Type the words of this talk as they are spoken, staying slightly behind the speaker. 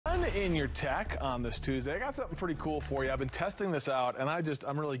in your tech on this Tuesday. I got something pretty cool for you. I've been testing this out, and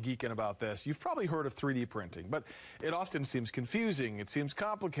I'm really geeking about this. You've probably heard of 3D printing, but it often seems confusing. It seems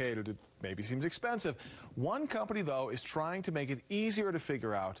complicated. It maybe seems expensive. One company, though, is trying to make it easier to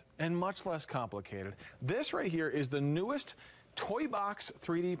figure out and much less complicated. This right here is the newest Toybox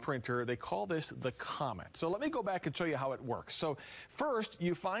 3D printer. They call this the Comet. So let me go back and show you how it works. So first,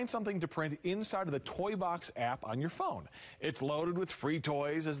 you find something to print inside of the Toybox app on your phone. It's loaded with free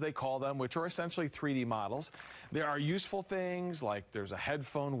toys, as they call them, which are essentially 3D models. There are useful things like there's a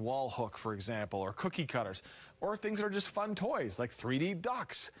headphone wall hook, for example, or cookie cutters, or things that are just fun toys like 3D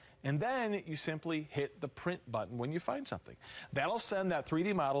ducks. And then you simply hit the print button when you find something. That'll send that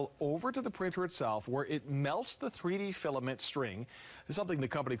 3D model over to the printer itself, where it melts the 3D filament string. It's something the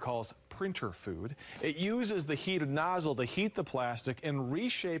company calls printer food. It uses the heated nozzle to heat the plastic and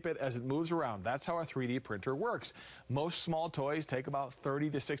reshape it as it moves around. That's how a 3D printer works. Most small toys take about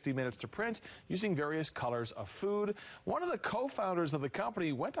 30 to 60 minutes to print using various colors of food. One of the co-founders of the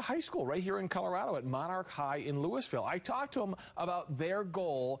company went to high school right here in Colorado at Monarch High in Louisville. I talked to him about their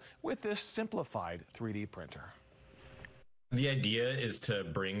goal with this simplified 3D printer. The idea is to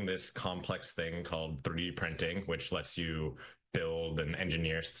bring this complex thing called 3D printing, which lets you build and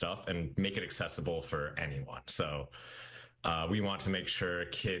engineer stuff and make it accessible for anyone. So we want to make sure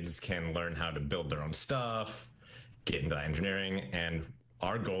kids can learn how to build their own stuff, get into engineering, and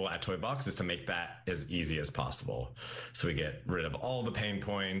our goal at Toybox is to make that as easy as possible. So we get rid of all the pain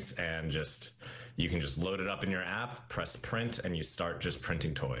points and you can just load it up in your app, press print, and you start just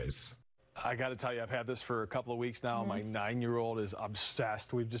printing toys. I got to tell you, I've had this for a couple of weeks now. My 9-year-old is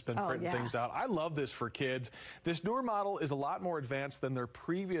obsessed. We've just been printing things out. I love this for kids. This newer model is a lot more advanced than their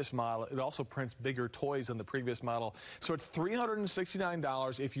previous model. It also prints bigger toys than the previous model. So it's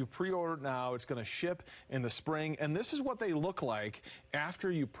 $369. If you pre-order it now, it's going to ship in the spring. And this is what they look like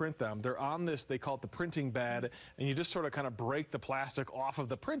after you print them. They're on this, they call it the printing bed, and you just sort of kind of break the plastic off of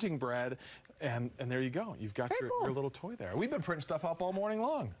the printing bread, and there you go. You've got your little toy there. We've been printing stuff up all morning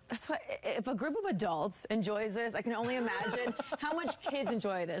long. That's what. If a group of adults enjoys this, I can only imagine how much kids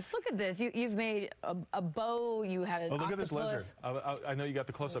enjoy this. Look at this. You've made a bow. You had an look at this lizard. octopus. I know you got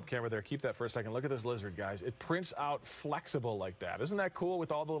the close-up camera there. Keep that for a second. Look at this lizard, guys. It prints out flexible like that. Isn't that cool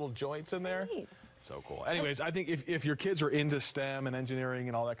with all the little joints in there? Right. So cool. Anyways, I think if your kids are into STEM and engineering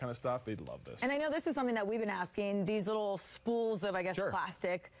and all that kind of stuff, they'd love this. And I know this is something that we've been asking. These little spools of, I guess,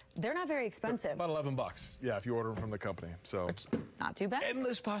 plastic, they're not very expensive. About $11, yeah, if you order them from the company. So it's not too bad.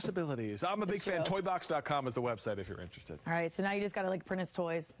 Endless possibilities. I'm a big fan. Toybox.com is the website if you're interested. All right, so now you just got to print his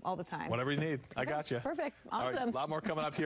toys all the time. Whatever you need. I got you. Perfect. Awesome. All right, a lot more coming up here.